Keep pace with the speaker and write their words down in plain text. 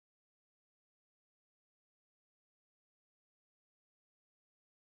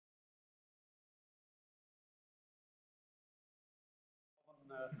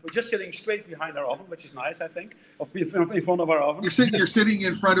We're just sitting straight behind our oven, which is nice, I think, in front of our oven. You're sitting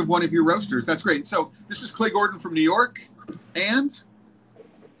in front of one of your roasters. That's great. So this is Clay Gordon from New York, and...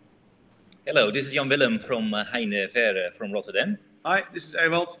 Hello, this is Willem from Heinde, Verre from Rotterdam. Hi, this is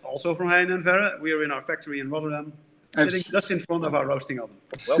Ewald, also from Heinde and Verre. We are in our factory in Rotterdam, sitting just in front of our roasting oven.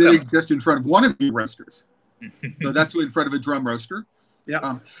 Sitting just in front of one of your roasters. So that's in front of a drum roaster.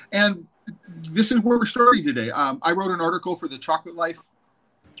 Yeah. And this is where we're starting today. I wrote an article for TheChocolateLife,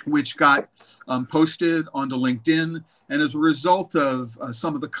 which got posted onto LinkedIn. And as a result of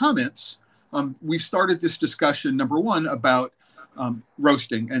some of the comments, we've started this discussion, number one, about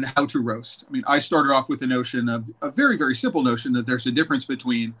roasting and how to roast. I mean, I started off with the notion of a very, very simple notion that there's a difference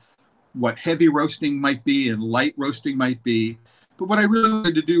between what heavy roasting might be and light roasting might be. But what I really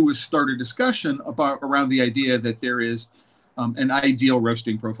wanted to do was start a discussion around the idea that there is an ideal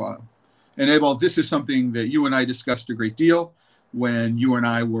roasting profile. And Ewald, this is something that you and I discussed a great deal when you and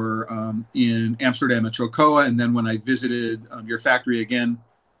I were in Amsterdam at Chocoa, and then when I visited your factory again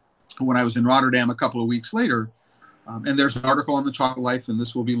when I was in Rotterdam a couple of weeks later. And there's an article on TheChocolateLife, and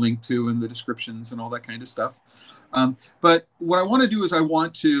this will be linked to in the descriptions and all that kind of stuff. But what I want to do is I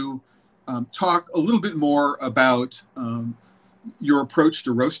want to talk a little bit more about your approach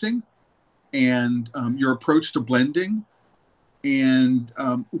to roasting and your approach to blending, and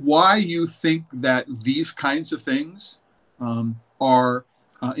why you think that these kinds of things are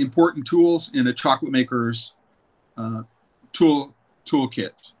important tools in a chocolate maker's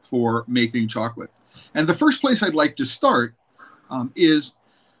toolkit for making chocolate. And the first place I'd like to start is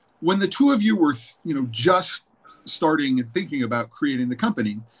when the two of you were, just starting and thinking about creating the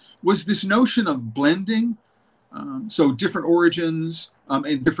company, was this notion of blending, so different origins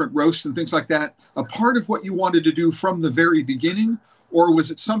and different roasts and things like that, a part of what you wanted to do from the very beginning, or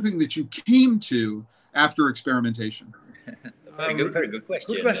was it something that you came to after experimentation? Very good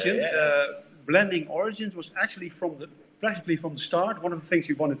question. Good question. Blending origins was actually practically from the start one of the things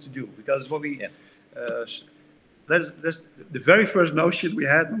we wanted to do, because what we the very first notion we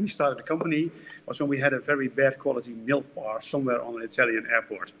had when we started the company was when we had a very bad quality milk bar somewhere on an Italian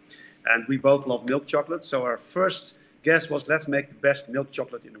airport, and we both love milk chocolate. So our first guess was, let's make the best milk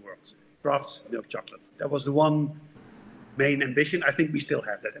chocolate in the world, craft milk chocolate. That was the one main ambition. I think we still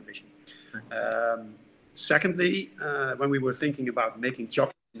have that ambition. Secondly, when we were thinking about making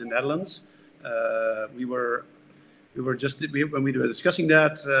chocolate in the Netherlands, when we were discussing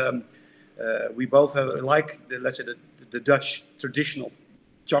that, we both like the Dutch traditional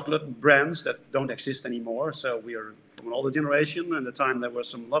chocolate brands that don't exist anymore. So we are from an older generation, and at the time there were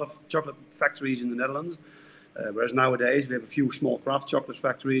a lot of chocolate factories in the Netherlands. Whereas nowadays we have a few small craft chocolate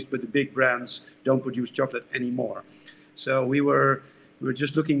factories, but the big brands don't produce chocolate anymore. So we were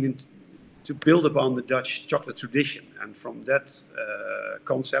just looking to build upon the Dutch chocolate tradition, and from that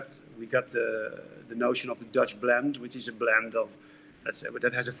concept we got the notion of the Dutch blend, which is a blend of,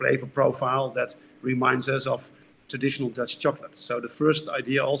 that has a flavor profile that reminds us of traditional Dutch chocolate. So the first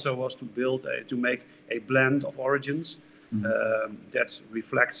idea also was to make a blend of origins that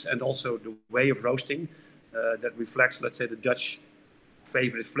reflects, and also the way of roasting that reflects, let's say, the Dutch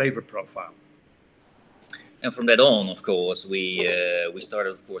favorite flavor profile. And from that on, of course, we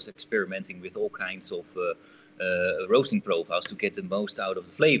started, of course, experimenting with all kinds of roasting profiles to get the most out of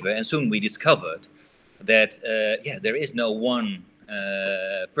the flavor. And soon we discovered that, there is no one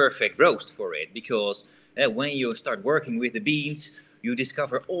perfect roast for it, because when you start working with the beans, you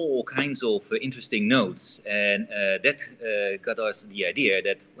discover all kinds of interesting notes. And that got us the idea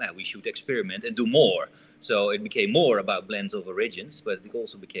that, we should experiment and do more. So it became more about blends of origins, but it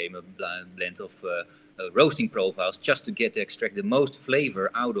also became a blend of roasting profiles, just to extract the most flavor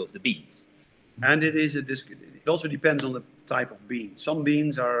out of the beans. And it also depends on the type of bean. Some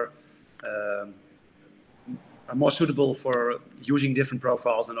beans are more suitable for using different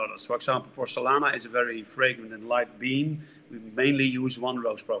profiles than others. For example, Porcelana is a very fragrant and light bean. We mainly use one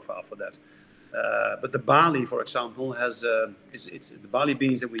roast profile for that. But the barley, for example, the barley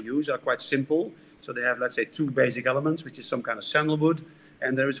beans that we use are quite simple. So they have, let's say, two basic elements, which is some kind of sandalwood,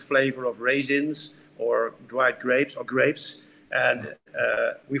 and there is a flavor of raisins or dried grapes or grapes. And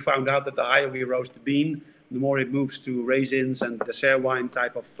we found out that the higher we roast the bean, the more it moves to raisins and dessert wine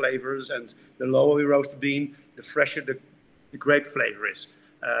type of flavors, and the lower we roast the bean, the fresher the grape flavor is.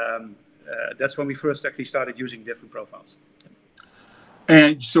 That's when we first actually started using different profiles.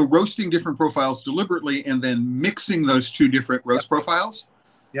 And so roasting different profiles deliberately and then mixing those two different roast profiles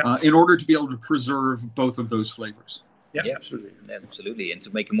in order to be able to preserve both of those flavors. Yeah, absolutely. Absolutely. And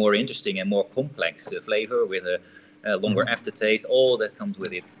to make a more interesting and more complex flavor with a longer aftertaste, all that comes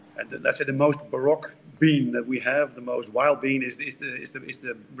with it. And let's say the most Baroque bean that we have, the most wild bean, is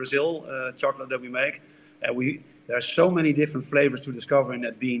the Brazil chocolate that we make. There are so many different flavors to discover in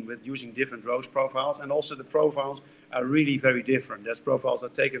that bean with using different roast profiles, and also the profiles are really very different. There's profiles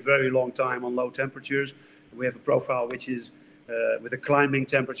that take a very long time on low temperatures. We have a profile which is with a climbing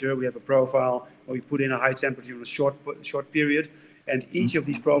temperature. We have a profile where we put in a high temperature in a short period, and each of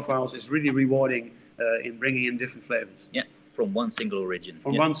these profiles is really rewarding in bringing in different flavors. Yeah, from one single origin.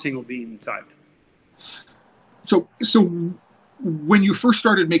 From one single bean type. So when you first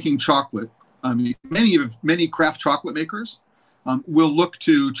started making chocolate, many craft chocolate makers will look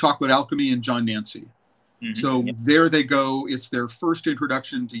to Chocolate Alchemy and John Nancy. Mm-hmm. So there they go. It's their first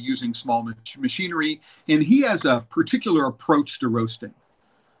introduction to using small machinery. And he has a particular approach to roasting,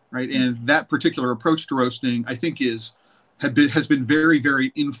 right? And that particular approach to roasting, I think, has been very,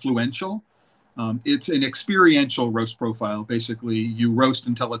 very influential. It's an experiential roast profile. Basically, you roast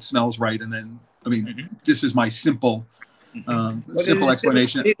until it smells right. And then, this is my simple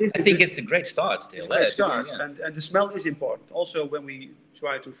explanation. I think it's a great start still. It's a great start. Yeah. And the smell is important. Also, when we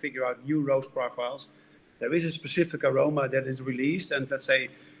try to figure out new roast profiles, there is a specific aroma that is released. And let's say,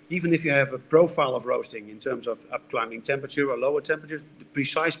 even if you have a profile of roasting in terms of up-climbing temperature or lower temperatures, the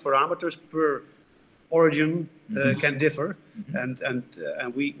precise parameters per origin can differ.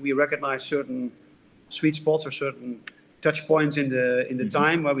 And we recognize certain sweet spots or certain touch points in the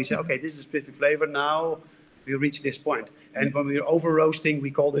time where we say, okay, this is a specific flavor. Now we reach this point. And when we're over roasting,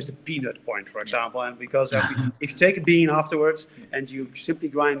 we call this the peanut point, for example. And because if you take a bean afterwards and you simply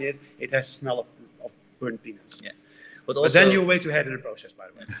grind it, it has the smell of burnt peanuts. Yeah. But then you're way too ahead in the process, by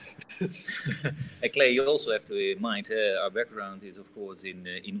the way. Clay, you also have to mind our background is, of course,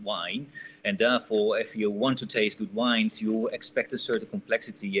 in wine. And therefore, if you want to taste good wines, you expect a certain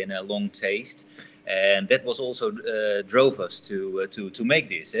complexity and a long taste. And that was also drove us to make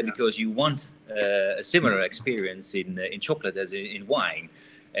this, because you want a similar experience in chocolate as in wine.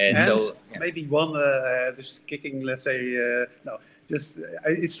 And so maybe one just kicking, let's say,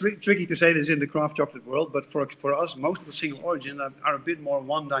 it's tricky to say this in the craft chocolate world, but for us, most of the single origin are a bit more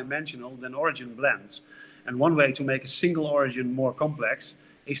one-dimensional than origin blends. And one way to make a single origin more complex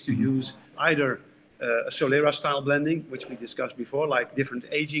is to use either a Solera-style blending, which we discussed before, like different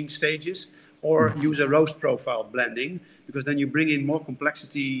aging stages, or use a roast profile blending, because then you bring in more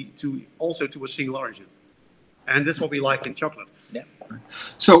complexity to a single origin. And that's what we like in chocolate. Yeah.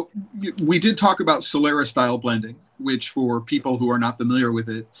 So we did talk about Solera-style blending, which for people who are not familiar with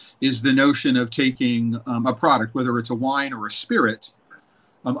it is the notion of taking a product, whether it's a wine or a spirit,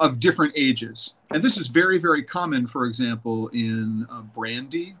 of different ages. And this is very, very common, for example, in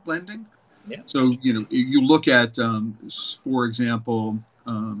brandy blending. Yeah. So, you look at, for example,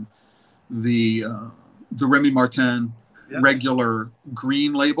 the Remy Martin regular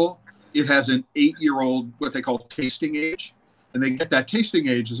green label. It has an 8-year-old, what they call tasting age. And they get that tasting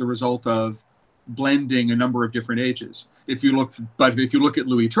age as a result of blending a number of different ages. If you look at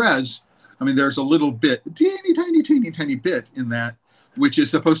Louis XIII, there's a little bit, teeny bit in that, which is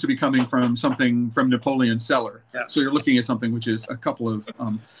supposed to be coming from something from Napoleon's cellar. Yeah. So you're looking at something which is a couple of,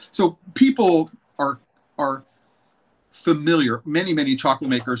 so people are familiar, many chocolate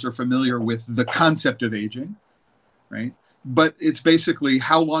makers are familiar with the concept of aging, right? But it's basically,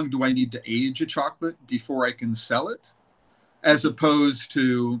 how long do I need to age a chocolate before I can sell it? As opposed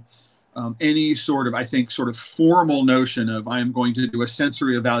to any sort of formal notion of, I'm going to do a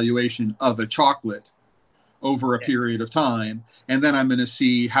sensory evaluation of a chocolate over a period of time, and then I'm going to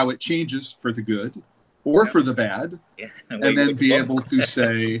see how it changes for the good or for the bad, and then be able to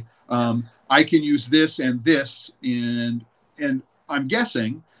say, I can use this and this, and I'm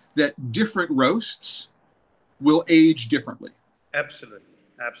guessing that different roasts will age differently. Absolutely.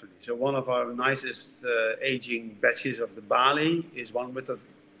 So one of our nicest aging batches of the barley is one with a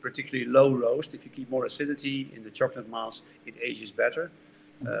particularly low roast. If you keep more acidity in the chocolate mass, it ages better.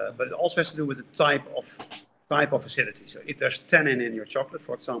 But it also has to do with the type of acidity. So if there's tannin in your chocolate,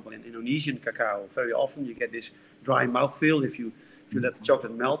 for example, in Indonesian cacao, very often you get this dry mouthfeel if you let the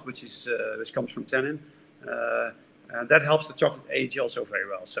chocolate melt, which comes from tannin. And that helps the chocolate age also very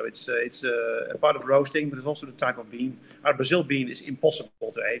well. So it's a part of roasting, but it's also the type of bean. Our Brazil bean is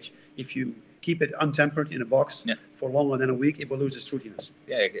impossible to age. If you keep it untempered in a box for longer than a week, it will lose its fruitiness.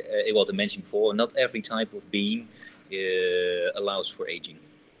 Yeah, Ewald mentioned before, not every type of bean allows for aging.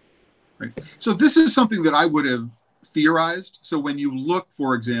 Right. So this is something that I would have theorized. So when you look,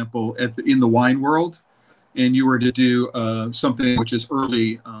 for example, in the wine world, and you were to do something which is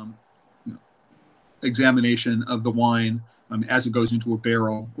early examination of the wine as it goes into a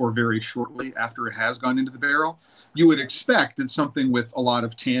barrel, or very shortly after it has gone into the barrel, you would expect that something with a lot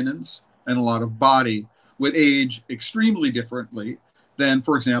of tannins and a lot of body would age extremely differently than,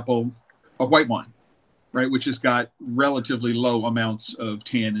 for example, a white wine, right, which has got relatively low amounts of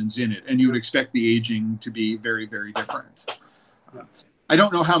tannins in it. And you would expect the aging to be very, very different. I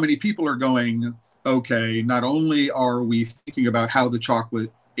don't know how many people are going, okay, not only are we thinking about how the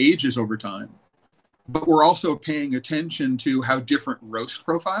chocolate ages over time, but we're also paying attention to how different roast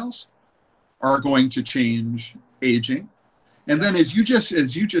profiles are going to change aging. And then as you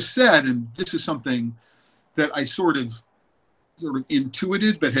just said, and this is something that I sort of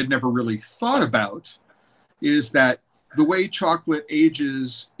intuited but had never really thought about, is that the way chocolate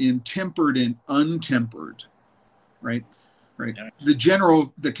ages in tempered and untempered, right?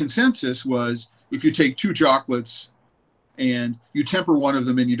 The consensus was, if you take two chocolates and you temper one of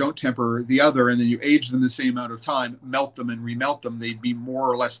them and you don't temper the other, and then you age them the same amount of time, melt them and remelt them, they'd be more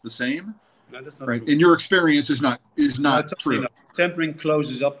or less the same. No, that's not right. true. In your experience, is not true. Tempering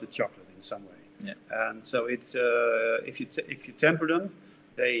closes up the chocolate in some way. Yeah. And so it's if you temper them,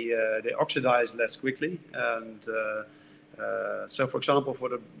 they oxidize less quickly. And so, for example, for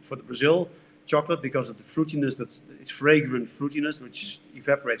the Brazil chocolate, because of the fruitiness, it's fragrant fruitiness which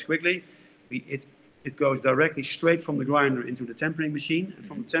evaporates quickly, it goes directly straight from the grinder into the tempering machine. And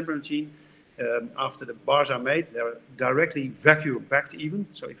from the tempering machine, after the bars are made, they're directly vacuum packed even.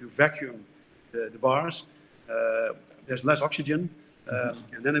 So if you vacuum the bars, there's less oxygen,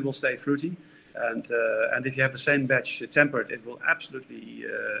 and then it will stay fruity. And if you have the same batch tempered, it will absolutely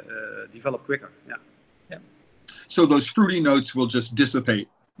develop quicker. Yeah. So those fruity notes will just dissipate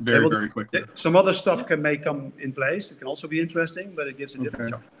very quickly. Some other stuff may come in place. It can also be interesting, but it gives a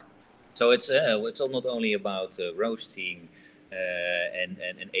different chocolate. So it's all not only about roasting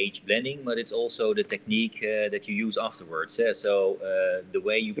and age blending, but it's also the technique that you use afterwards. So the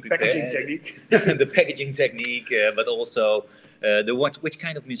way you prepare, packaging technique, the packaging technique, but also which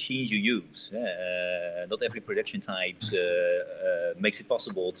kind of machines you use. Not every production types makes it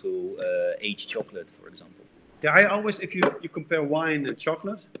possible to age chocolate, for example. Yeah, I always, if you compare wine and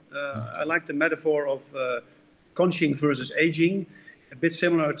chocolate, I like the metaphor of conching versus aging, a bit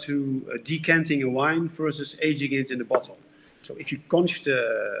similar to decanting a wine versus aging it in the bottle. So if you conch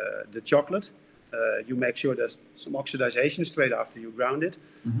the chocolate, you make sure there's some oxidization straight after you ground it.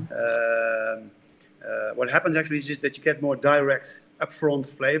 What happens actually is that you get more direct upfront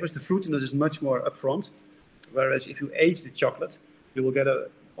flavors. The fruitiness is much more upfront, whereas if you age the chocolate, you will get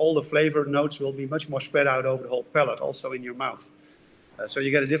all the flavor notes will be much more spread out over the whole palate, also in your mouth. So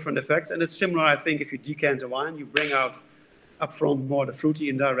you get a different effect. And it's similar, I think, if you decant a wine, you bring out upfront more the fruity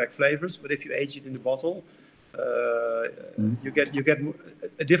and direct flavors. But if you age it in the bottle, you get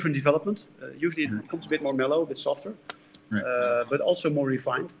a different development. Usually it becomes a bit more mellow, a bit softer, but also more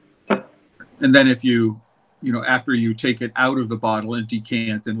refined. And then if you after you take it out of the bottle and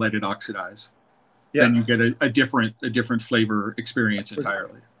decant and let it oxidize, then you get a different flavor experience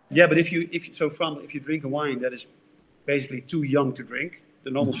entirely. Yeah, but if you drink a wine that is basically too young to drink, the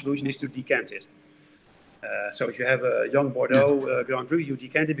normal solution is to decant it. So if you have a young Bordeaux Grand Cru, you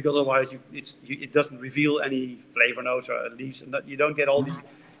decant it, because otherwise it doesn't reveal any flavor notes, or at least you don't get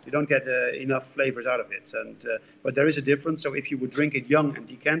enough flavors out of it. And but there is a difference. So if you would drink it young and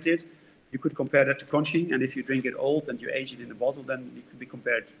decant it, you could compare that to conching. And if you drink it old and you age it in a bottle, then it could be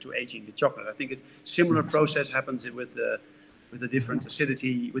compared to aging the chocolate. I think a similar process happens with the different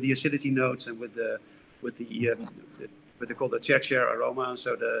acidity, with the acidity notes, and with what they call the tertiary aroma.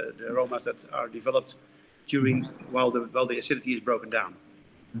 So the aromas that are developed while the acidity is broken down.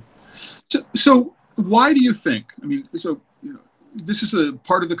 So why do you think? I mean, this is a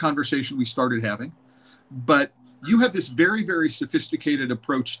part of the conversation we started having, but you have this very, very sophisticated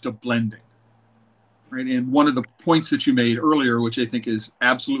approach to blending, right? And one of the points that you made earlier, which I think is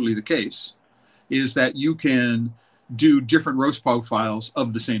absolutely the case, is that you can do different roast profiles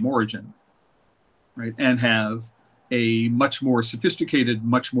of the same origin, right? And have a much more sophisticated,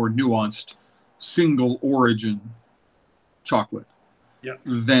 much more nuanced single origin chocolate. Yeah.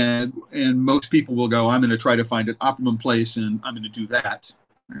 And most people will go, I'm going to try to find an optimum place and I'm going to do that.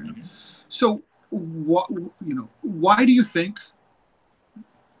 Mm-hmm. So why do you think,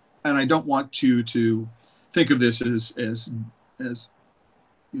 and I don't want to think of this as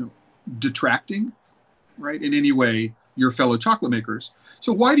detracting, right, in any way, your fellow chocolate makers.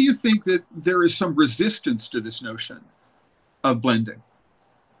 So why do you think that there is some resistance to this notion of blending?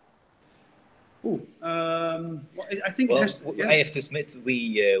 Ooh, well, I think it Well, has to, yeah. I have to admit,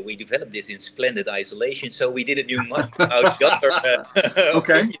 we developed this in splendid isolation, so we didn't know much about the other.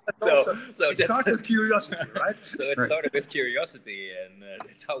 Okay. So It started with curiosity, right? So it Right. started with curiosity, and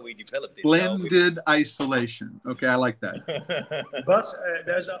that's how we developed it. Blended isolation. Okay, I like that. But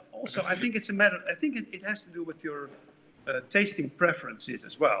there's also, I think it's a matter, I think it has to do with your tasting preferences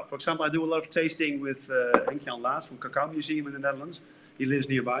as well. For example, I do a lot of tasting with Henk-Jan Laas from Cacao Museum in the Netherlands. He lives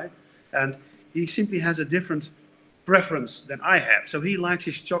nearby. And he simply has a different preference than I have. So he likes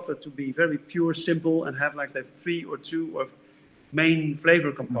his chocolate to be very pure, simple, and have like the 3 or 2 of main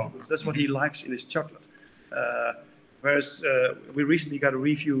flavor components. That's what he likes in his chocolate. Whereas we recently got a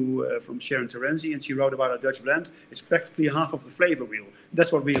review from Sharon Terenzi, and she wrote about our Dutch blend. It's practically half of the flavor wheel.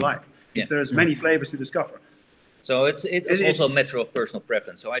 That's what we like. Yeah. If there's many flavors to discover. So it's also a matter of personal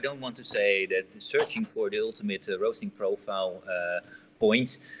preference. So I don't want to say that searching for the ultimate roasting profile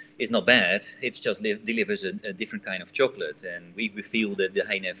point is not bad. It's just delivers a different kind of chocolate, and we feel that the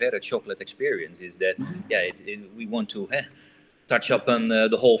Heinde Verre chocolate experience is that we want to touch up on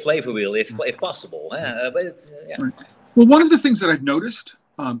the whole flavor wheel if possible. But it's, Right. Well, one of the things that I've noticed,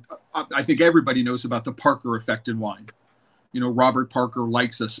 I think everybody knows about the Parker effect in wine. You know, Robert Parker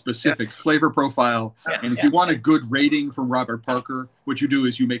likes a specific flavor profile. And if you want a good rating from Robert Parker, what you do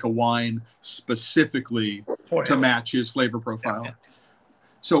is you make a wine specifically to match his flavor profile.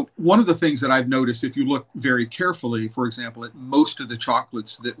 So one of the things that I've noticed, if you look very carefully, for example, at most of the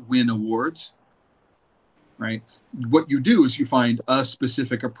chocolates that win awards, right, what you do is you find a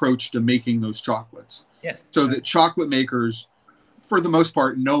specific approach to making those chocolates. So that chocolate makers, for the most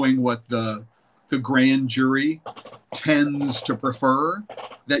part, knowing what the grand jury tends to prefer,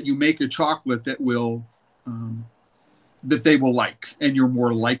 that you make a chocolate that will that they will like, and you're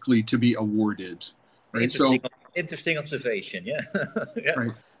more likely to be awarded. Right. Interesting observation. Yeah.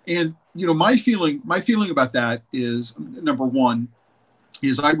 Right. And you know, my feeling about that is, number one,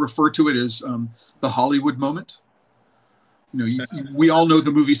 is I refer to it as the Hollywood moment. You know, we all know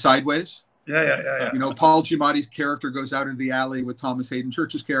the movie Sideways. Yeah. You know, Paul Giamatti's character goes out into the alley with Thomas Hayden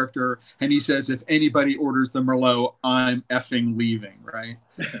Church's character, and he says, if anybody orders the Merlot, I'm effing leaving, right?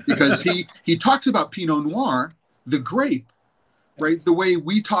 Because he talks about Pinot Noir, the grape, right? The way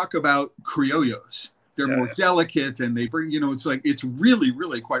we talk about Criollos. They're more delicate, and they bring, you know, it's really,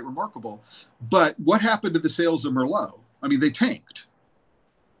 really quite remarkable. But what happened to the sales of Merlot? I mean, they tanked,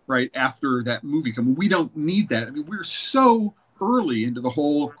 right, after that movie. I mean, we don't need that. I mean, we're so early into the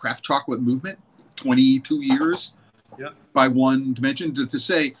whole craft chocolate movement, 22 years by one dimension, to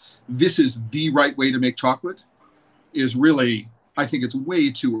say this is the right way to make chocolate is really, I think it's way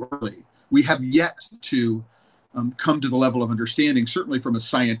too early. We have yet to come to the level of understanding, certainly from a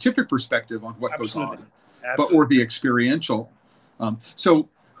scientific perspective, on what goes on, or the experiential. So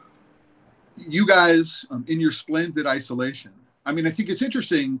you guys, in your splendid isolation, I mean, I think it's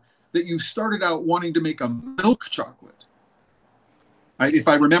interesting that you started out wanting to make a milk chocolate. If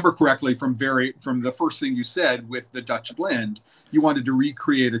I remember correctly from the first thing you said with the Dutch blend, you wanted to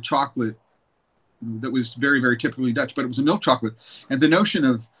recreate a chocolate that was very, very typically Dutch, but it was a milk chocolate. And the notion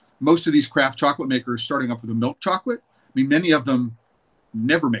of most of these craft chocolate makers starting off with a milk chocolate, I mean, many of them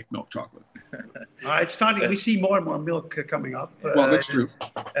never make milk chocolate. It's starting. We see more and more milk coming up. Well, that's true.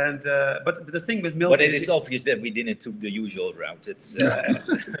 And but the thing with milk, but it's obvious that we didn't took the usual route. It's well,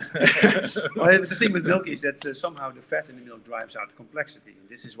 the thing with milk is that somehow the fat in the milk drives out the complexity. And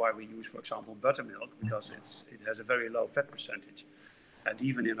this is why we use, for example, buttermilk, because it has a very low fat percentage. And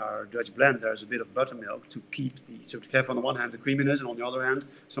even in our Dutch blend, there's a bit of buttermilk to keep to have on the one hand the creaminess, and on the other hand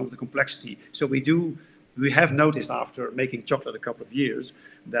some of the complexity. So we have noticed after making chocolate a couple of years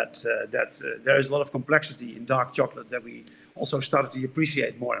that there is a lot of complexity in dark chocolate that we also started to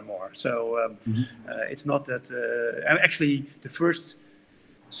appreciate more and more. So it's not that actually the first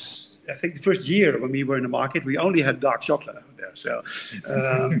year when we were in the market, we only had dark chocolate out there. So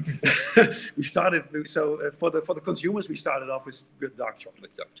we started. So for the consumers, we started off with dark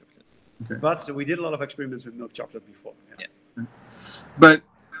chocolate. Okay. But we did a lot of experiments with milk chocolate before. Yeah. But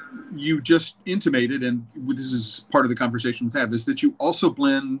you just intimated, and this is part of the conversation we have, is that you also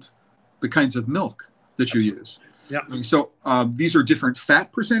blend the kinds of milk that you use. Yeah. And so these are different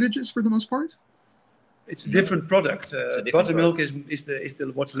fat percentages for the most part? It's a different product. Buttermilk is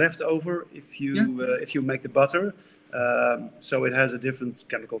the what's left over if you make the butter. So it has a different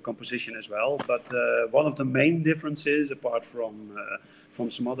chemical composition as well. But one of the main differences, apart from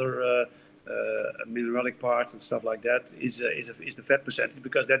some other mineralic parts and stuff like that, is the fat percentage,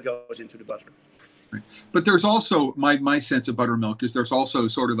 because that goes into the butter. Right. But there's also my sense of buttermilk is there's also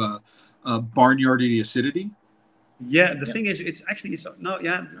sort of a barnyardy acidity. Yeah, the thing is,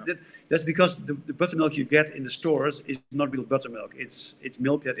 that's because the buttermilk you get in the stores is not real buttermilk. It's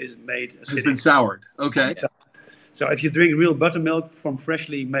milk that is made acidic. It's been soured. Okay. So if you drink real buttermilk from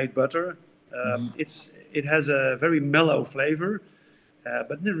freshly made butter, it has a very mellow flavor,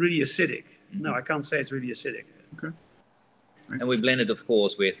 but not really acidic. No, I can't say it's really acidic. Okay. And we blend it, of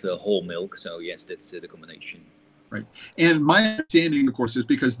course, with whole milk. So yes, that's the combination. Right. And my understanding, of course, is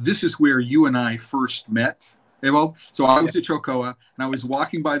because this is where you and I first met, Ewald. So I was at Chocoa, and I was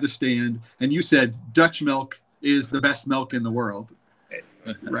walking by the stand, and you said Dutch milk is the best milk in the world.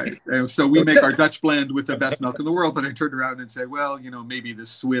 Right. And so we make our Dutch blend with the best milk in the world. And I turned around and said, well, maybe the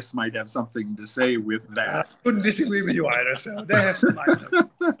Swiss might have something to say with that. I couldn't disagree with you either. So they have some items.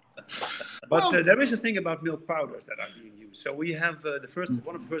 But there is a thing about milk powders that are being used. So we have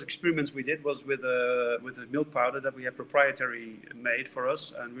one of the first experiments we did was with a milk powder that we have proprietary made for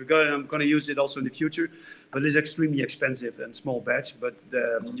us, and I'm going to use it also in the future. But it's extremely expensive and small batch. But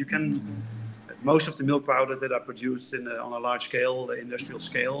most of the milk powders that are produced on a large scale, industrial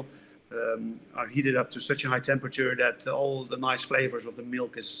scale, are heated up to such a high temperature that all the nice flavors of the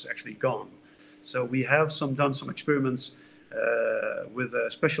milk is actually gone. So we have done some experiments with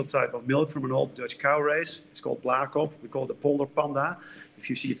a special type of milk from an old Dutch cow race. It's called Blaarkop. We call it the polder panda. If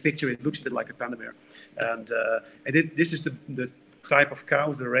you see a picture, it looks a bit like a panda bear. And this is the type of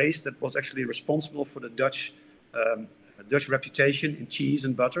cow, the race that was actually responsible for the Dutch reputation in cheese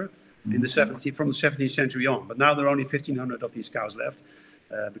and butter from the 17th century on. But now there are only 1,500 of these cows left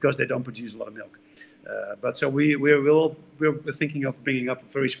because they don't produce a lot of milk. But so we're thinking of bringing up a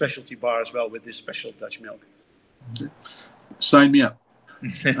very specialty bar as well with this special Dutch milk. Sign me up.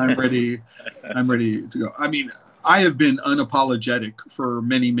 I'm ready. I'm ready to go. I mean, I have been unapologetic for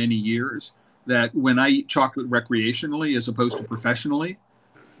many, many years that when I eat chocolate recreationally as opposed to professionally,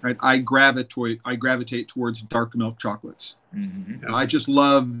 right, I gravitate towards dark milk chocolates. Mm-hmm. I just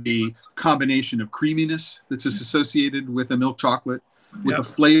love the combination of creaminess that's associated with a milk chocolate, with the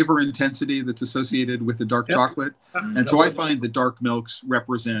flavor intensity that's associated with the dark chocolate. And so I find the dark milks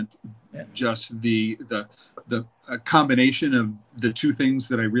represent just the combination of the two things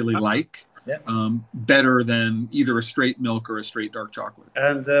that I really like, better than either a straight milk or a straight dark chocolate.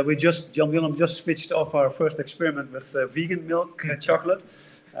 And Willem just switched off our first experiment with vegan milk chocolate.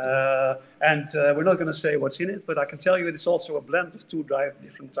 And we're not going to say what's in it, but I can tell you it's also a blend of two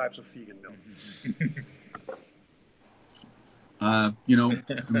different types of vegan milk.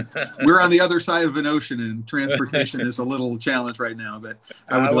 We're on the other side of an ocean, and transportation is a little challenge right now. But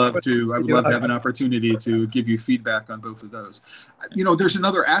I would love to have an opportunity to give you feedback on both of those. There's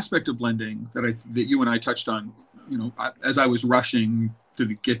another aspect of blending that you and I touched on. As I was rushing to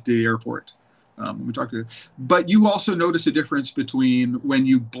get to the airport, we talked to you. But you also notice a difference between when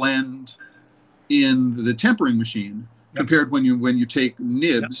you blend in the tempering machine compared when you take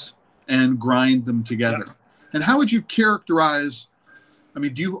nibs and grind them together. And how would you characterize,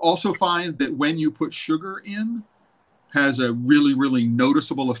 do you also find that when you put sugar in has a really, really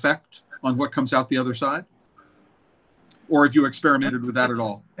noticeable effect on what comes out the other side? Or have you experimented with that at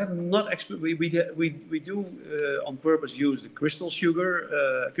all? We do on purpose use the crystal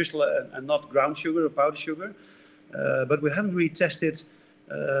sugar, and not ground sugar or powdered sugar. But we haven't really tested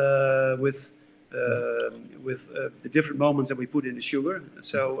with the different moments that we put in the sugar.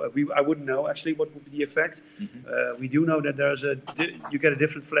 So I wouldn't know actually what would be the effect. We do know that you get a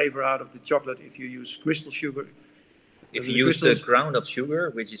different flavor out of the chocolate if you use crystal sugar. If you use the ground up sugar,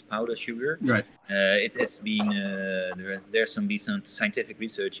 which is powdered sugar, right? It's been there's some scientific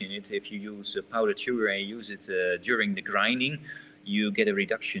research in it. If you use powdered sugar and use it during the grinding, you get a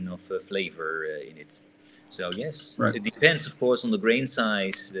reduction of flavor in it. So yes, it depends, of course, on the grain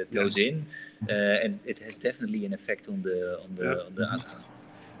size that goes in, and it has definitely an effect on the outcome.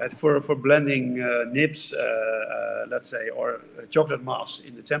 For blending nibs, let's say, or chocolate mass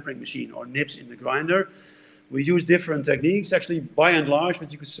in the tempering machine, or nibs in the grinder, we use different techniques. Actually, by and large,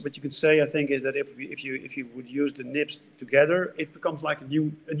 what you could say, I think, is that if you would use the nibs together, it becomes like a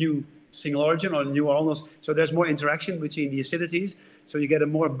new single origin or a new almost. So there's more interaction between the acidities. So you get a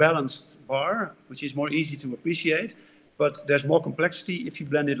more balanced bar, which is more easy to appreciate. But there's more complexity if you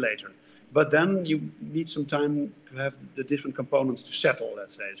blend it later. But then you need some time to have the different components to settle,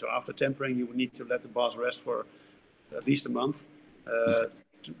 let's say. So after tempering, you would need to let the bars rest for at least a month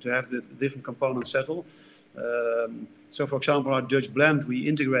to have the different components settle. So, for example, our Dutch blend, we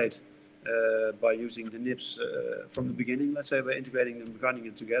integrate by using the nibs from the beginning, let's say, by integrating them, grinding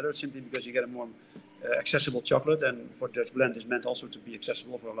them together, simply because you get a more accessible chocolate. And for Dutch blend is meant also to be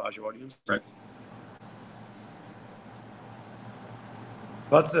accessible for a larger audience. Right.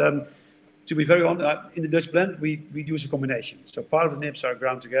 But to be very honest, in the Dutch blend, we do a combination. So part of the nibs are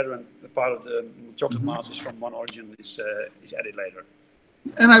ground together, and the part of the chocolate mass is from one origin is added later.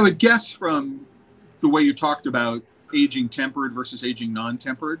 And I would guess from the way you talked about aging tempered versus aging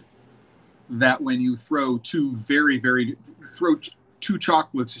non-tempered, that when you throw two two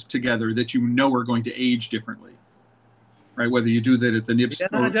chocolates together that you know are going to age differently, right? Whether you do that at the nibs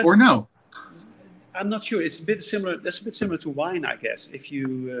or no. I'm not sure. It's a bit similar. That's a bit similar to wine, I guess. If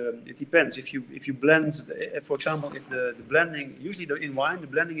you, it depends. If you blend, for example, if the blending, usually in wine, the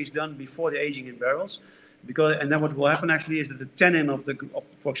blending is done before the aging in barrels, and then what will happen actually is that the tannin of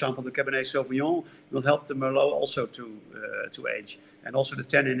for example, the Cabernet Sauvignon will help the Merlot also to age, and also the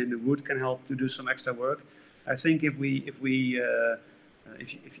tannin in the wood can help to do some extra work. I think if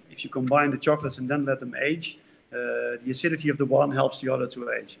you combine the chocolates and then let them age, the acidity of the one helps the other to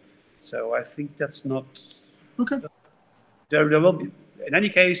age. So I think that's not okay. There will be, in any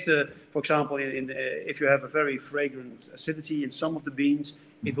case, for example, if you have a very fragrant acidity in some of the beans,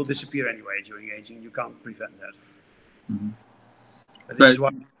 it will disappear anyway during aging. You can't prevent that. Mm-hmm. But this is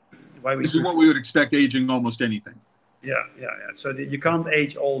why this is what we would expect aging almost anything. Yeah. So you can't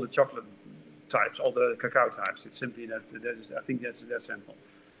age all the chocolate types, all the cacao types. It's simply that I think that's simple.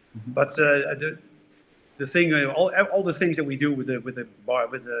 Mm-hmm. But the thing, all the things that we do with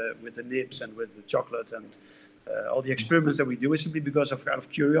the nibs and with the chocolate and all the experiments that we do is simply because of kind of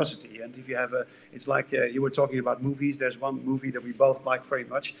curiosity. And if you have it's like you were talking about movies. There's one movie that we both like very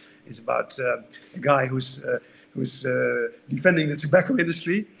much. It's about a guy who's defending the tobacco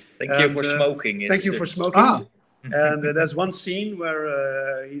industry. Thank you for smoking. Thank you for smoking. And there's one scene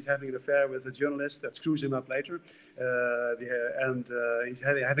where he's having an affair with a journalist that screws him up later. He's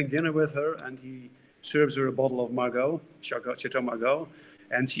having dinner with her, and he serves her a bottle of Chateau Margaux,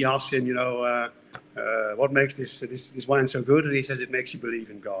 and she asks him, what makes this wine so good? And he says, it makes you believe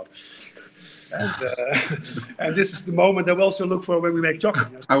in God. And this is the moment that we also look for when we make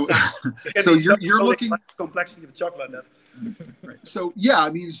chocolate. So you're looking at the complexity of chocolate. Right. So yeah,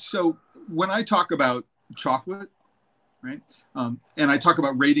 so when I talk about chocolate, right, and I talk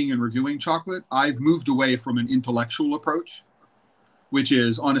about rating and reviewing chocolate, I've moved away from an intellectual approach, which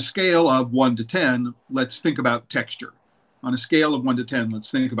is on a scale of 1 to 10, let's think about texture. On a scale of 1 to 10, let's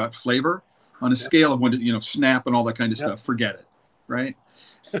think about flavor. On a scale of 1 to, snap and all that kind of stuff, forget it, right?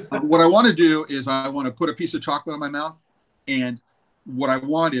 What I want to do is I want to put a piece of chocolate in my mouth, and what I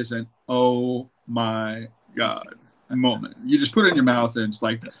want is an, oh my God moment. You just put it in your mouth and it's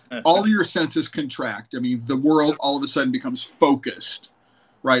like all of your senses contract. I mean, the world all of a sudden becomes focused,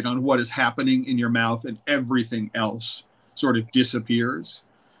 right, on what is happening in your mouth, and everything else sort of disappears.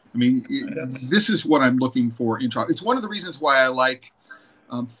 I mean, this is what I'm looking for in chocolate. It's one of the reasons why I like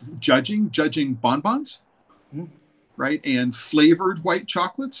judging bonbons, right, and flavored white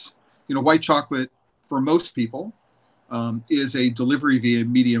chocolates. White chocolate for most people is a delivery via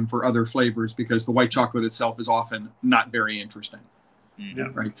medium for other flavors, because the white chocolate itself is often not very interesting,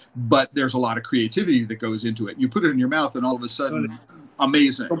 right? But there's a lot of creativity that goes into it. You put it in your mouth, and all of a sudden,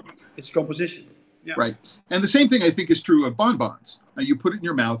 amazing. It's composition. Yeah. Right. And the same thing I think is true of bonbons. You put it in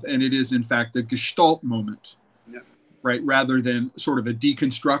your mouth, and it is in fact a gestalt moment, right? Rather than sort of a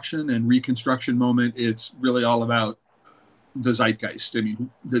deconstruction and reconstruction moment. It's really all about the zeitgeist. I mean,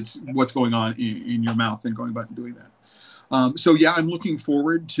 that's what's going on in your mouth and going about and doing that. So yeah, I'm looking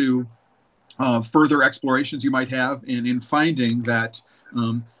forward to further explorations you might have in finding that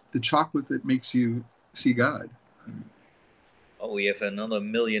the chocolate that makes you see God. Oh, we have another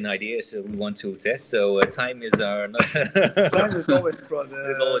million ideas we want to test. So time is our. Time is always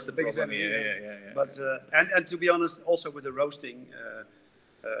the biggest problem. enemy. Yeah. But and to be honest, also with the roasting,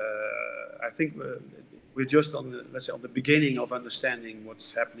 I think we're just on the beginning of understanding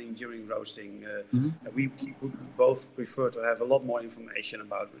what's happening during roasting. We both prefer to have a lot more information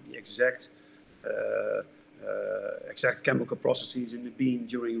about the exact chemical processes in the bean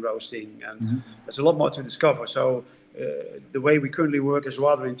during roasting, and there's a lot more to discover. So. The way we currently work is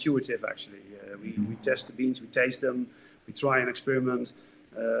rather intuitive, actually. We test the beans, we taste them, we try and experiment.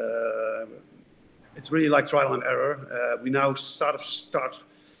 It's really like trial and error. We now we're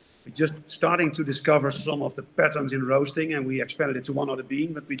just starting to discover some of the patterns in roasting, and we expanded it to one other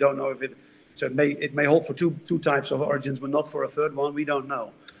bean, but we don't know if it may hold for two types of origins, but not for a third one. We don't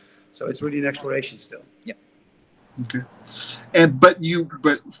know. So it's really an exploration still. Yeah. Okay. But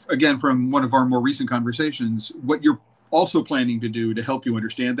again, from one of our more recent conversations, what you're also planning to do to help you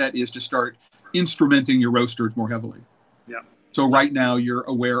understand that is to start instrumenting your roasters more heavily. Yeah. So right now you're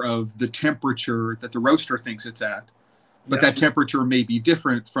aware of the temperature that the roaster thinks it's at, but that temperature may be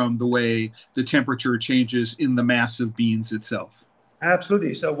different from the way the temperature changes in the mass of beans itself.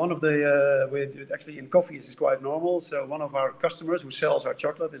 Absolutely. So one of the, actually in coffee this is quite normal. So one of our customers who sells our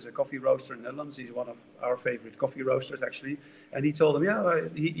chocolate is a coffee roaster in the Netherlands. He's one of our favorite coffee roasters actually. And he told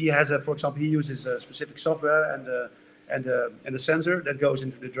them, he has for example, he uses a specific software and a sensor that goes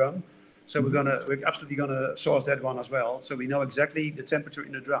into the drum. So we're absolutely gonna source that one as well. So we know exactly the temperature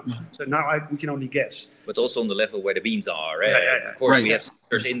in the drum. So now we can only guess. But also on the level where the beans are. Of course, we have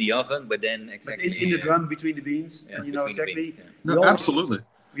sensors in the oven, but then exactly in the drum between the beans, and you know exactly. Beans, No, absolutely.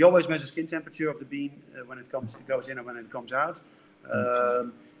 We always measure skin temperature of the bean when it goes in and when it comes out.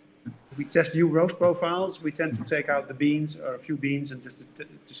 We test new roast profiles. We tend to take out the beans or a few beans and just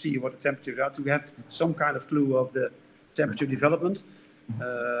to see what the temperatures are, to have some kind of clue of the temperature development.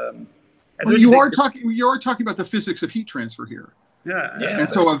 Well, you are talking about the physics of heat transfer here. Yeah. And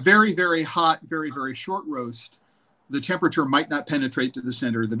so a very, very hot, very, very short roast, the temperature might not penetrate to the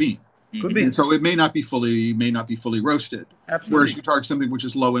center of the bean. Could be. And so it may not be fully roasted. Absolutely. Whereas you target something which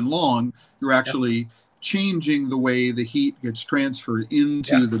is low and long, you're actually changing the way the heat gets transferred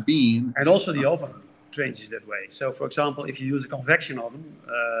into the bean. And also the oven changes that way. So for example, if you use a convection oven,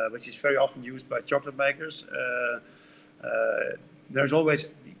 which is very often used by chocolate makers, there's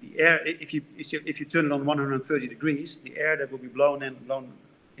always the air. If you turn it on 130 degrees, the air that will be blown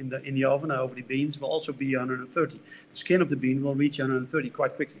in the oven over the beans will also be 130. The skin of the bean will reach 130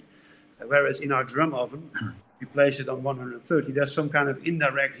 quite quickly. Whereas in our drum oven, you place it on 130. There's some kind of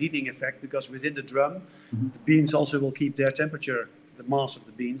indirect heating effect because within the drum, the beans also will keep their temperature, the mass of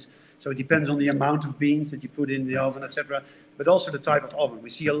the beans. So it depends on the amount of beans that you put in the oven, etc. But also the type of oven. We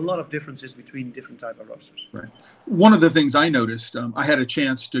see a lot of differences between different type of roasters. Right. One of the things I noticed, I had a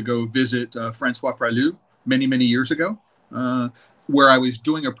chance to go visit Francois Pralou many, many years ago, where I was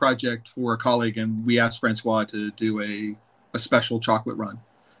doing a project for a colleague, and we asked Francois to do a special chocolate run.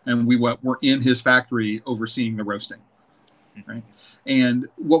 And we were in his factory overseeing the roasting. Right? And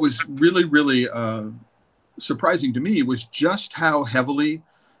what was really, really surprising to me was just how heavily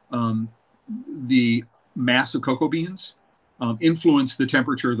the mass of cocoa beans influenced the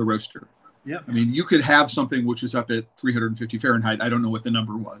temperature of the roaster. Yeah. I mean, you could have something which is up at 350 Fahrenheit. I don't know what the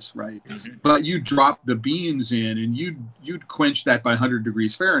number was, right? But you drop the beans in and you'd quench that by 100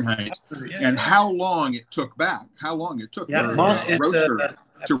 degrees Fahrenheit. And how long it took for the roaster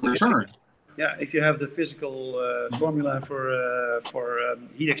to return. Yeah, if you have the physical formula for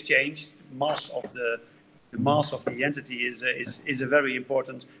heat exchange, the mass of the entity is a very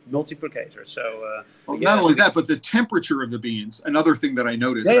important multiplicator. So not only that, but the temperature of the beans. Another thing that I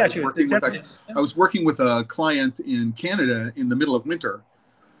noticed. I was working with a client in Canada in the middle of winter,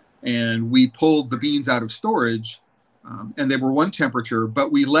 and we pulled the beans out of storage, and they were one temperature,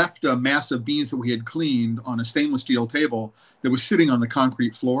 but we left a mass of beans that we had cleaned on a stainless steel table that was sitting on the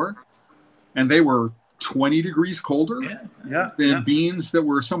concrete floor, and they were 20 degrees colder than beans that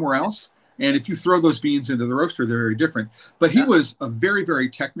were somewhere else. And if you throw those beans into the roaster, they're very different. But he was a very, very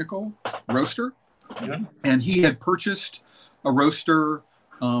technical roaster, and he had purchased a roaster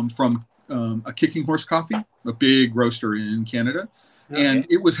from a Kicking Horse Coffee, a big roaster in Canada, and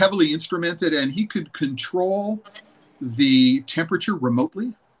it was heavily instrumented, and he could control the temperature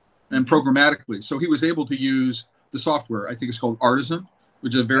remotely and programmatically. So he was able to use the software, I think it's called Artisan,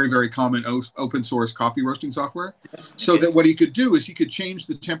 which is a very, very common open source coffee roasting software. So that what he could do is he could change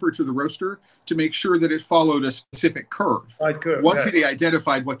the temperature of the roaster to make sure that it followed a specific curve. Once he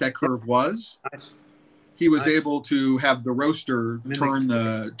identified what that curve was, he was able to have the roaster turn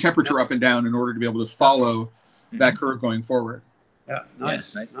the temperature up and down in order to be able to follow that curve going forward. Yeah,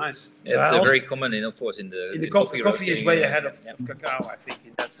 nice. It's very common, of course, in the coffee is way ahead of cacao, I think,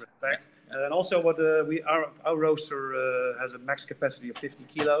 in that respect. And also, our roaster has a max capacity of 50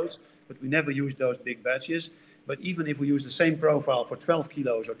 kilos, but we never use those big batches. But even if we use the same profile for 12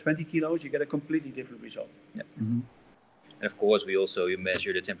 kilos or 20 kilos, you get a completely different result. Yeah. And of course, we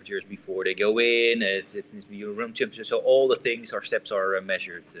measure the temperatures before they go in. It needs to be your room temperature. So all the things, our steps are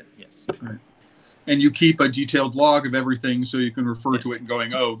measured. Yes. Right. And you keep a detailed log of everything, so you can refer to it and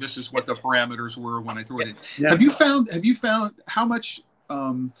going, oh, this is what the parameters were when I threw it in. Yeah. Have you found how much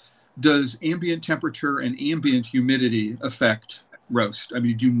does ambient temperature and ambient humidity affect roast? I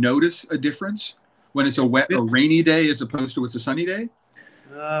mean, do you notice a difference when it's a wet or rainy day as opposed to it's a sunny day?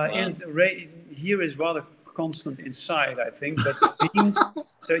 Here is rather constant inside, I think, but the beans.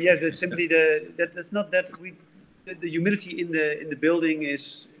 So yes, it's simply that's not that the humidity in the building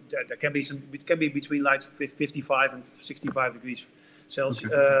is. There can be it can be between like 55 and 65 degrees Celsius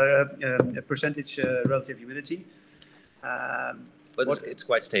percentage relative humidity. But it's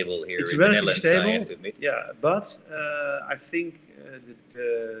quite stable here. It's in relatively the Netherlands, stable. I have to admit. Yeah, but I think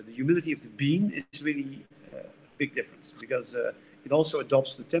the humidity of the bean is really a big difference because it also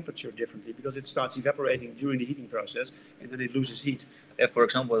adopts the temperature differently because it starts evaporating during the heating process and then it loses heat. For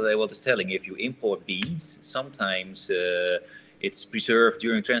example, what I was telling, if you import beans, sometimes it's preserved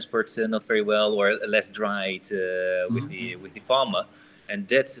during transport not very well or less dried with the farmer, and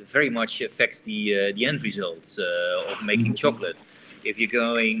that very much affects the end results of making chocolate. If you're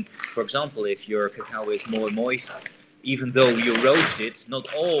going, for example, if your cacao is more moist, even though you roast it, not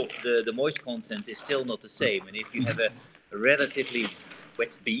all the moist content is still not the same. And if you have a relatively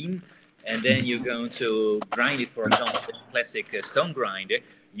wet bean, and then you're going to grind it, for example, with a classic stone grinder,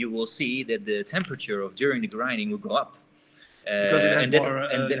 you will see that the temperature of during the grinding will go up. Because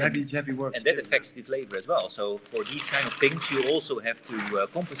it has heavy work. And that affects the flavor as well. So for these kind of things, you also have to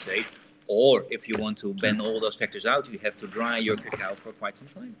compensate. Or if you want to ban all those factors out, you have to dry your cacao for quite some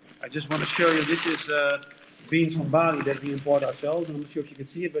time. I just want to show you, this is beans from Bali that we import ourselves. I'm not sure if you can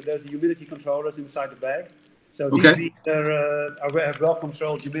see it, but there's the humidity controllers inside the bag. So these beans have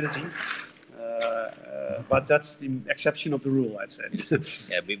well-controlled humidity. But that's the exception of the rule, I'd say.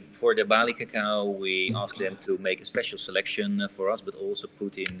 For the Bali cacao, we asked them to make a special selection for us, but also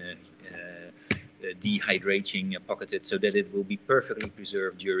put in dehydrating pocketed so that it will be perfectly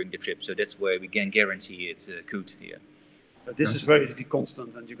preserved during the trip. So that's where we can guarantee it's good here. But this is very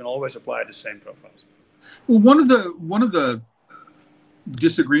constant, and you can always apply the same profiles. Well, one of the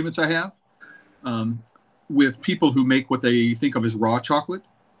disagreements I have with people who make what they think of as raw chocolate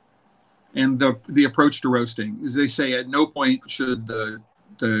and the approach to roasting is they say at no point should the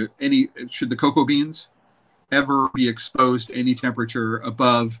cocoa beans ever be exposed to any temperature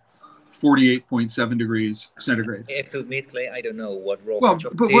above 48.7 degrees centigrade. I have to admit, Clay, I don't know what raw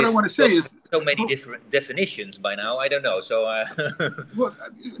chocolate but what I want to say is so many different definitions by now. I don't know. So, well,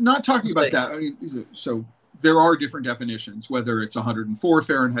 not talking about that. I mean, so there are different definitions, whether it's 104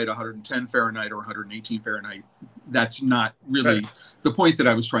 Fahrenheit, 110 Fahrenheit, or 118 Fahrenheit. That's not really the point that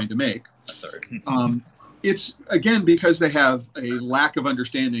I was trying to make. Sorry. It's, again, because they have a lack of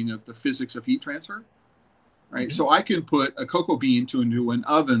understanding of the physics of heat transfer, right? So I can put a cocoa bean into an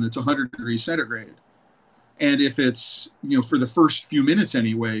oven that's 100 degrees centigrade. And if it's, for the first few minutes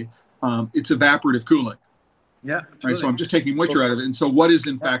anyway, it's evaporative cooling. Yeah. Right. So I'm just taking moisture out of it. And so what is,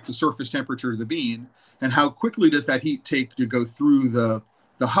 in fact, the surface temperature of the bean? And how quickly does that heat take to go through the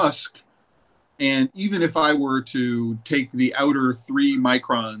husk? And even if I were to take the outer 3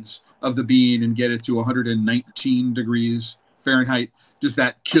 microns of the bean and get it to 119 degrees Fahrenheit, does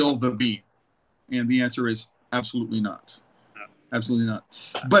that kill the bean? And the answer is absolutely not. Absolutely not.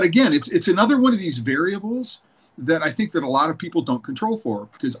 But again, it's another one of these variables that I think that a lot of people don't control for,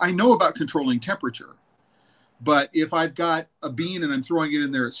 because I know about controlling temperature. But if I've got a bean and I'm throwing it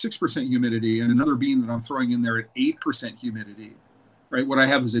in there at 6% humidity and another bean that I'm throwing in there at 8% humidity, right, what I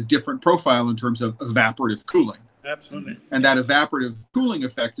have is a different profile in terms of evaporative cooling. Absolutely. And that evaporative cooling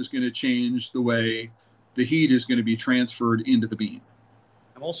effect is going to change the way the heat is going to be transferred into the bean.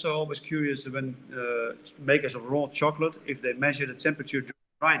 I'm also always curious when makers of raw chocolate, if they measure the temperature during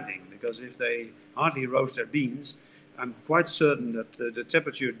grinding, because if they hardly roast their beans, I'm quite certain that the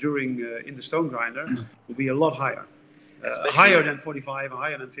temperature during in the stone grinder will be a lot higher. Higher than 45,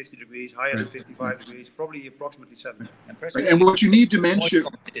 higher than 50 degrees, higher than 55 degrees, probably approximately 70. Right. And what you need to mention...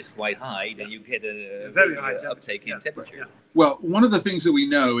 It is quite high, then you get a very high uptake in temperature. Yeah. Well, one of the things that we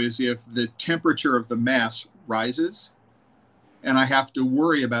know is if the temperature of the mass rises, and I have to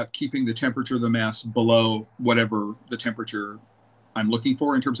worry about keeping the temperature of the mass below whatever the temperature I'm looking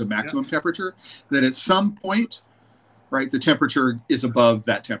for in terms of maximum temperature, that at some point, right, the temperature is above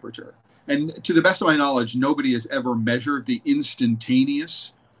that temperature. And to the best of my knowledge, nobody has ever measured the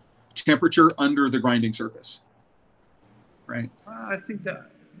instantaneous temperature under the grinding surface, right? I think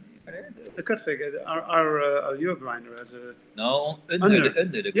that the cut figure, our Euro grinder has a... No, under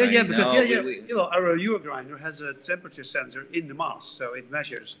the grinder. Well, our Euro grinder has a temperature sensor in the mass, so it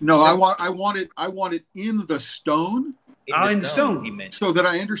measures. No, I want it in the stone. In the stone. So that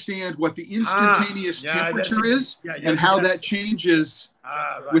I understand what the instantaneous temperature is and how that changes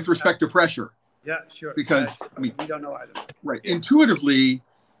with respect to pressure. Yeah, sure. Because we don't know either. Right. Yeah. Intuitively,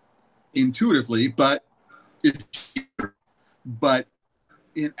 but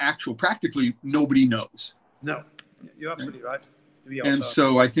in actual, practically nobody knows. No, you're absolutely right. And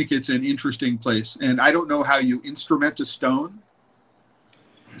so I think it's an interesting place. And I don't know how you instrument a stone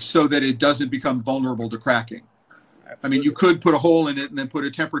so that it doesn't become vulnerable to cracking. Absolutely. I mean, you could put a hole in it and then put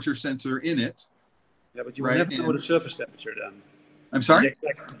a temperature sensor in it. Yeah, but you will never know the surface temperature then. I'm sorry?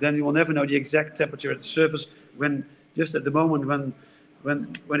 Then you will never know the exact temperature at the surface when, just at the moment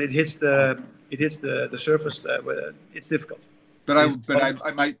when it hits the surface, it's difficult. But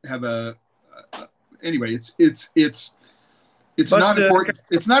I might have anyway, it's It's not important.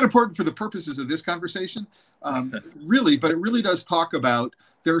 It's not important for the purposes of this conversation, really. But it really does talk about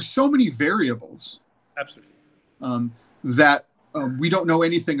there are so many variables, absolutely, that we don't know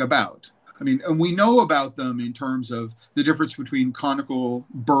anything about. I mean, and we know about them in terms of the difference between conical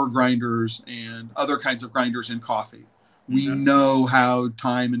burr grinders and other kinds of grinders in coffee. We know how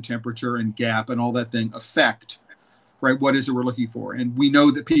time and temperature and gap and all that thing affect, right, what is it we're looking for. And we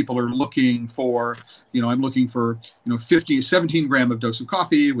know that people are looking for, I'm looking for, 17 gram of dose of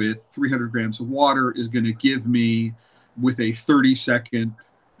coffee with 300 grams of water is going to give me, with a 30-second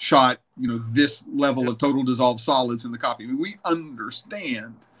shot, this level of total dissolved solids in the coffee. I mean, we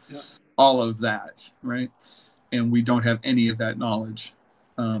understand all of that, right? And we don't have any of that knowledge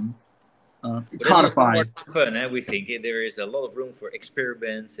codified. Fun, eh? We think there is a lot of room for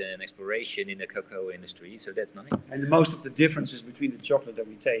experiments and exploration in the cocoa industry, so that's nice. And most of the differences between the chocolate that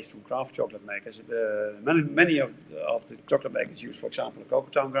we taste from craft chocolate makers, many of the chocolate makers use, for example, a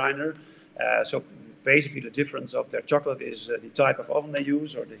cocoa town grinder. So basically, the difference of their chocolate is the type of oven they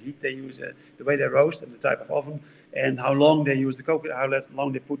use, or the heat they use, the way they roast, and the type of oven, and how long they use the cocoa, how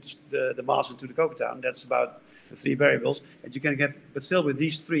long they put the mass into the cocoa town. That's about the three variables. And you can get, but still with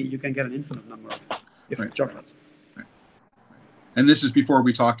these three, you can get an infinite number of different chocolates. Right. And this is before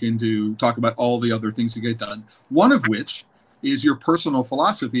we talk about all the other things that get done. One of which is your personal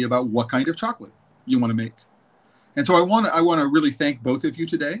philosophy about what kind of chocolate you want to make. And so I want to really thank both of you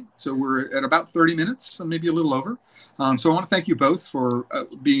today. So we're at about 30 minutes, so maybe a little over. So I want to thank you both for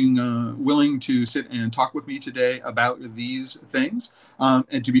being willing to sit and talk with me today about these things,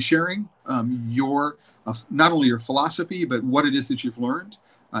 and to be sharing your not only your philosophy, but what it is that you've learned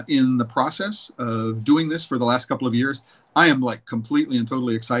in the process of doing this for the last couple of years. I am completely and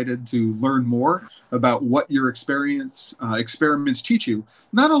totally excited to learn more about what your experiments teach you,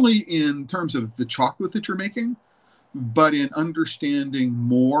 not only in terms of the chocolate that you're making, but in understanding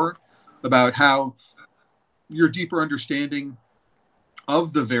more about how your deeper understanding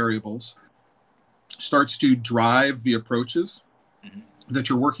of the variables starts to drive the approaches that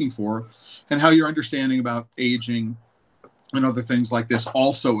you're working for, and how your understanding about aging and other things like this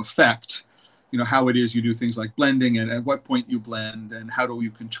also affect, how it is you do things like blending, and at what point you blend, and how do you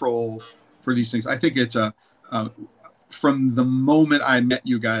control for these things. I think it's from the moment I met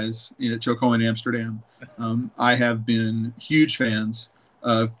you guys at Choco in Amsterdam, I have been huge fans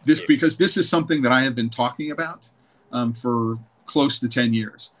of this, because this is something that I have been talking about for close to 10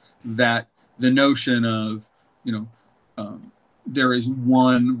 years. That the notion of, there is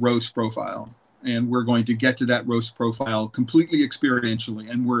one roast profile, and we're going to get to that roast profile completely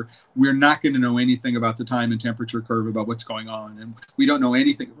experientially, and we're not going to know anything about the time and temperature curve, about what's going on, and we don't know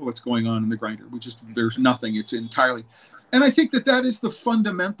anything about what's going on in the grinder. There's nothing. It's entirely, and I think that is the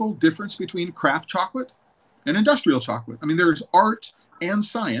fundamental difference between craft chocolate and industrial chocolate. I mean, there's art and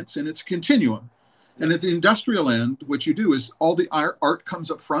science, and it's a continuum. And at the industrial end, what you do is all the art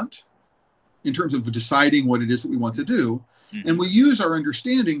comes up front in terms of deciding what it is that we want to do. And we use our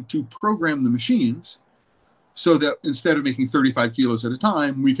understanding to program the machines so that instead of making 35 kilos at a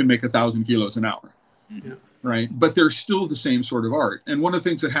time, we can make 1,000 kilos an hour. Right? But there's still the same sort of art. And one of the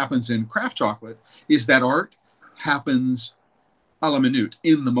things that happens in craft chocolate is that art happens a la minute,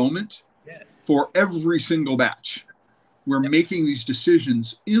 in the moment, for every single batch. We're making these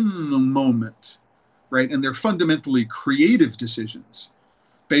decisions in the moment, right? And they're fundamentally creative decisions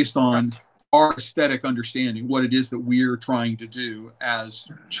based on our aesthetic understanding, what it is that we're trying to do as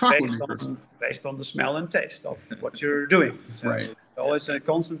chocolate makers. Based on the smell and taste of what you're doing. So right. It's always a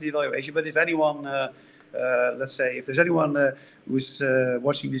constant evaluation. But if anyone, let's say, if there's anyone who's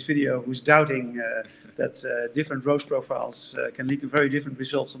watching this video who's doubting that different roast profiles can lead to very different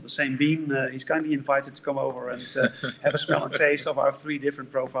results on the same bean, he's kindly invited to come over and have a smell and taste of our 3 different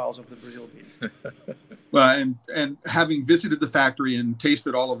profiles of the Brazil bean. Well, and having visited the factory and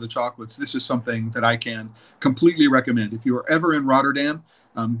tasted all of the chocolates, this is something that I can completely recommend. If you are ever in Rotterdam,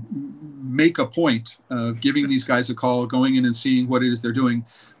 make a point of giving these guys a call, going in and seeing what it is they're doing.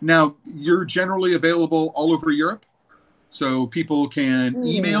 Now, you're generally available all over Europe, so people can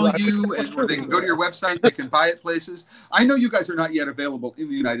email you, or they can go to your website, they can buy it places. I know you guys are not yet available in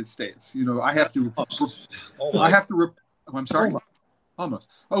the United States. I have to, I'm sorry? Almost.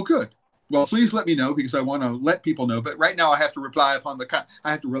 Oh, good. Well, please let me know, because I want to let people know. But right now, I have to rely upon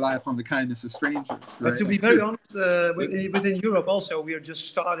the kindness of strangers. Right? But to be very honest, within Europe also, we are just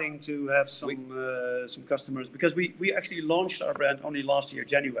starting to have some customers, because we actually launched our brand only last year,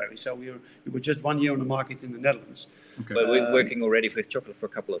 January. So we were just 1 year on the market in the Netherlands. Okay. But we're working already with chocolate for a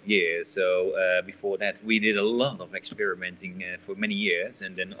couple of years. So before that, we did a lot of experimenting for many years,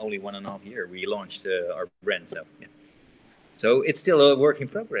 and then only 1.5 years we launched our brand. So yeah. So it's still a work in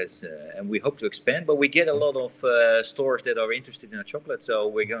progress, and we hope to expand. But we get a lot of stores that are interested in our chocolate, so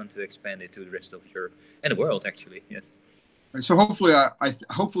we're going to expand it to the rest of Europe and the world, actually. Yes. So hopefully,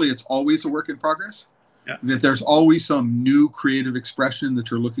 hopefully it's always a work in progress. Yeah. That there's always some new creative expression that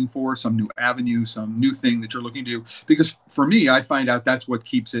you're looking for, some new avenue, some new thing that you're looking to do. Because for me, I find out that's what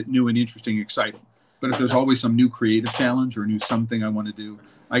keeps it new and interesting, exciting. But if there's always some new creative challenge or new something I want to do,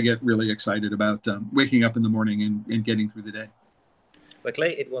 I get really excited about waking up in the morning and getting through the day. Well,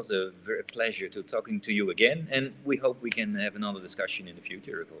 Clay, it was a very pleasure to talking to you again, and we hope we can have another discussion in the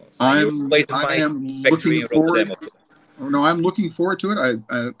future. I am looking forward. No, I'm looking forward to it.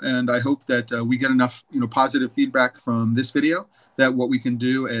 And I hope that we get enough, positive feedback from this video that what we can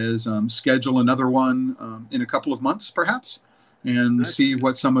do is schedule another one in a couple of months, perhaps, and see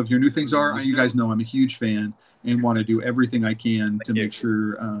what some of your new things are. You guys know I'm a huge fan and want to do everything I can to make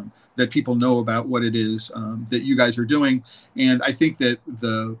sure that people know about what it is that you guys are doing. And I think that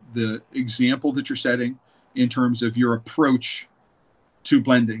the example that you're setting in terms of your approach to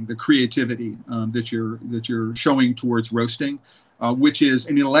blending, the creativity that you're showing towards roasting, which is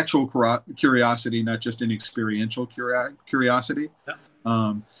an intellectual curiosity, not just an experiential curiosity.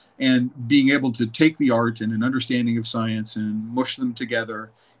 Yeah. And being able to take the art and an understanding of science and mush them together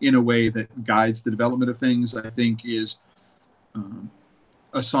in a way that guides the development of things, I think is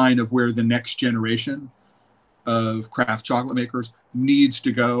a sign of where the next generation of craft chocolate makers needs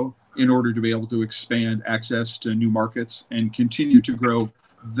to go in order to be able to expand access to new markets and continue to grow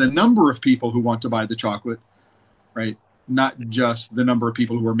the number of people who want to buy the chocolate, right? Not just the number of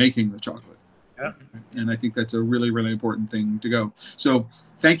people who are making the chocolate. Yeah. And I think that's a really, really important thing to go. So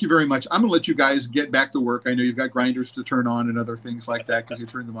thank you very much. I'm gonna let you guys get back to work. I know you've got grinders to turn on and other things like that because you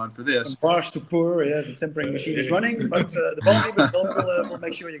turned them on for this. Bars to pour, yeah, the tempering machine is running, but the ball will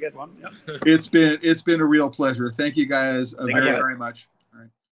make sure you get one. Yeah. It's been a real pleasure. Thank you guys very much.